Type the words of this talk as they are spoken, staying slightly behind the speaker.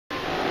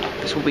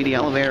This will be the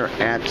elevator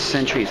at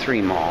Century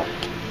 3 Mall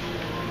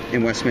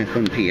in West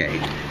Mifflin,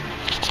 PA.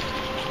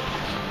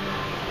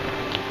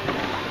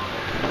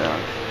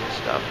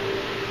 Stuff.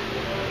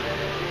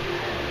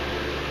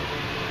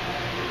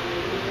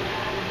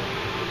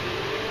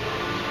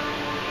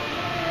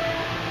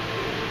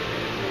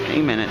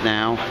 A minute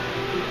now.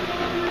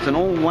 It's an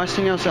old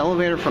Westinghouse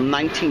elevator from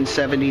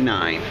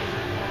 1979.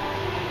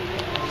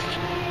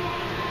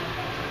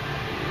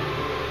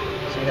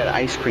 See, that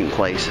ice cream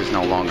place is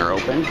no longer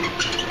open.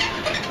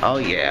 Oh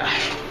yeah.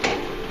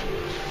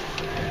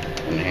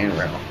 And the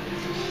handrail.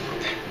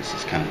 This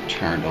is kind of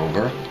turned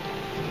over.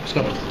 Let's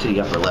go to the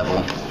upper level.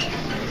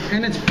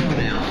 And it's blown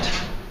out.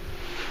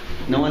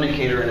 No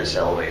indicator in this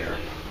elevator.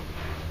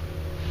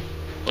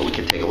 But we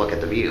can take a look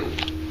at the view.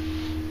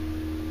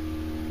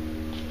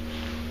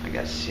 I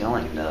got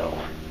ceiling though.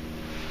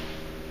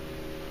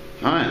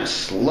 I'm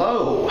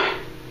slow.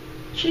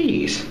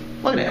 Jeez.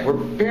 Look at that. We're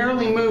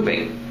barely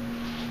moving.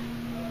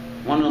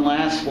 One of the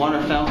last water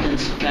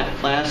fountains,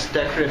 last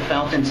decorative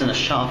fountains in a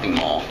shopping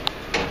mall.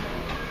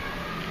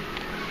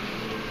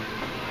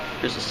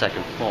 Here's the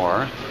second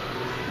floor.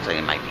 Looks like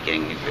it might be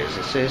getting new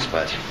businesses,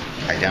 but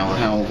I doubt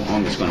how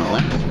long it's going to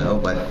last though,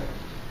 but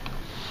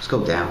let's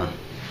go down.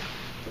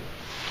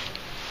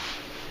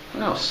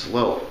 Look how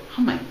slow.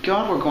 Oh my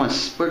god,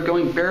 we're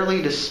going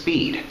barely to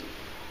speed.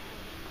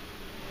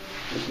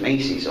 There's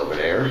Macy's over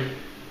there.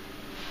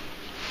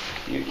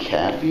 Your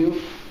cab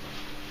view.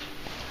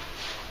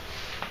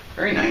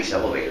 Very nice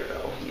elevator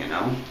though, you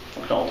know?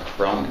 Look at all the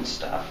chrome and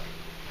stuff.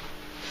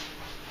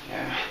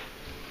 Yeah.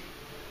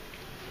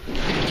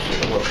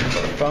 Looking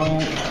for the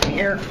phone.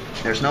 Here,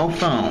 there's no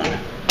phone.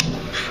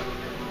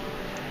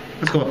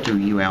 Let's go up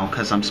to UL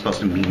because I'm supposed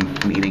to be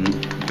meeting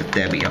with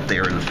Debbie up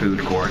there in the food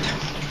court.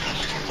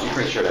 I'm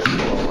pretty sure that's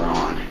what we're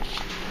on.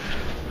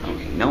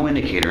 Okay, no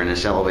indicator in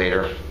this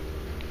elevator.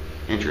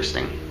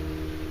 Interesting.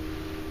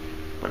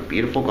 What a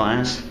beautiful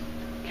glass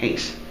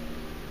case.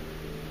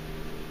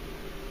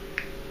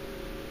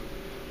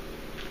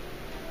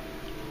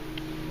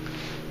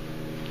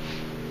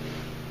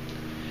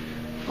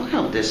 Look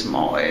how this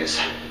mall is.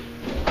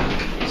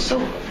 It's so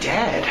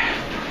dead.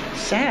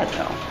 Sad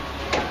though.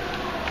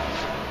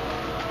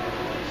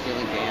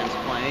 Ceiling bands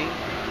playing.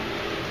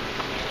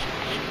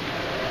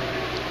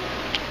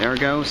 There it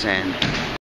goes, and